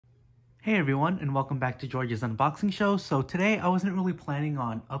Hey everyone, and welcome back to George's Unboxing Show. So today I wasn't really planning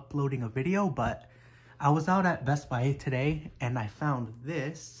on uploading a video, but I was out at Best Buy today and I found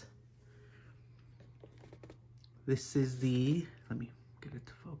this. This is the, let me get it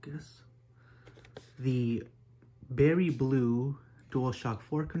to focus, the berry blue DualShock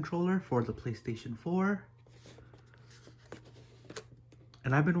 4 controller for the PlayStation 4.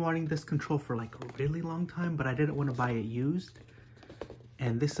 And I've been wanting this control for like a really long time, but I didn't want to buy it used.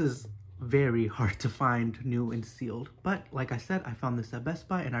 And this is very hard to find new and sealed. But like I said, I found this at Best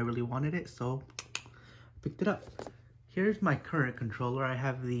Buy and I really wanted it, so I picked it up. Here's my current controller. I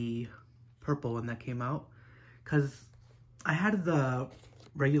have the purple one that came out because I had the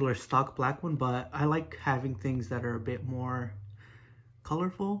regular stock black one, but I like having things that are a bit more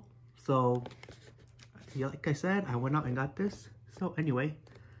colorful. So yeah, like I said, I went out and got this. So anyway,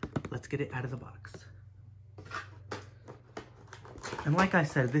 let's get it out of the box. And like I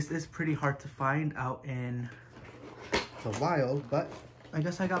said, this is pretty hard to find out in the wild, but I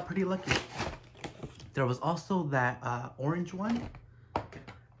guess I got pretty lucky. There was also that orange one,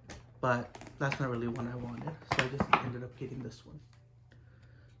 but that's not really one I wanted. So I just ended up getting this one.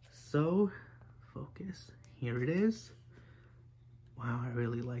 So, focus. Here it is. Wow, I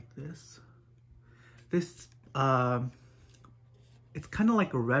really like this. This, it's kind of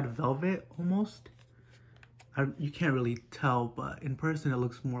like a red velvet almost. You can't really tell, but in person it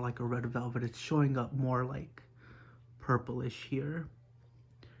looks more like a red velvet. It's showing up more like purplish here.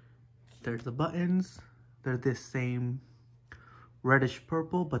 There's the buttons. They're this same reddish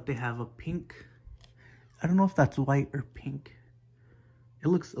purple, but they have a pink. I don't know if that's white or pink. It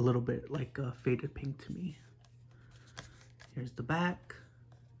looks a little bit like a faded pink to me. Here's the back.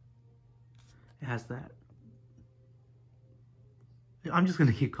 It has that. I'm just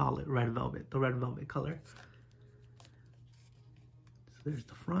gonna keep calling it red velvet, the red velvet color. So there's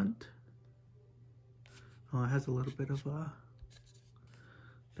the front. Oh, it has a little bit of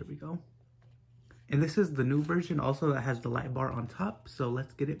there we go. And this is the new version also that has the light bar on top. So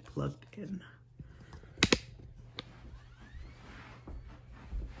let's get it plugged in.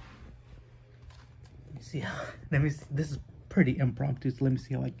 Let me see. This is pretty impromptu, so let me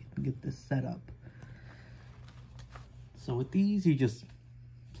see how I can get this set up. So with these, you just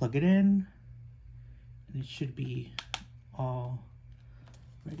plug it in and it should be all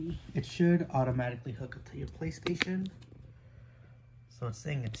ready. It should automatically hook up to your PlayStation. So it's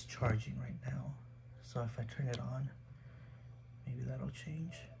saying it's charging right now. So if I turn it on, maybe that'll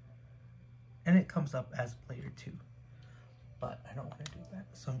change. And it comes up as player 2, but I don't want to do that.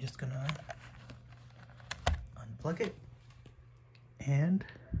 So I'm just gonna unplug it and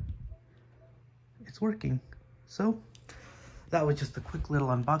it's working. So that was just a quick little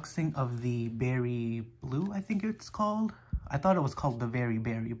unboxing of the berry blue, I think it's called. I thought it was called the very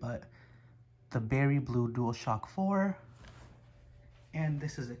berry, but the berry blue DualShock 4. And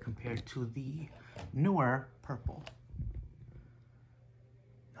this is it compared to the newer purple.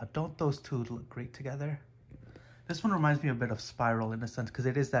 Now, don't those two look great together? This one reminds me a bit of Spiral in a sense, because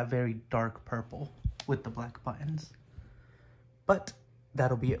it is that very dark purple with the black buttons. But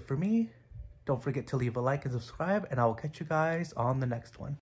that'll be it for me. Don't forget to leave a like and subscribe, and I will catch you guys on the next one.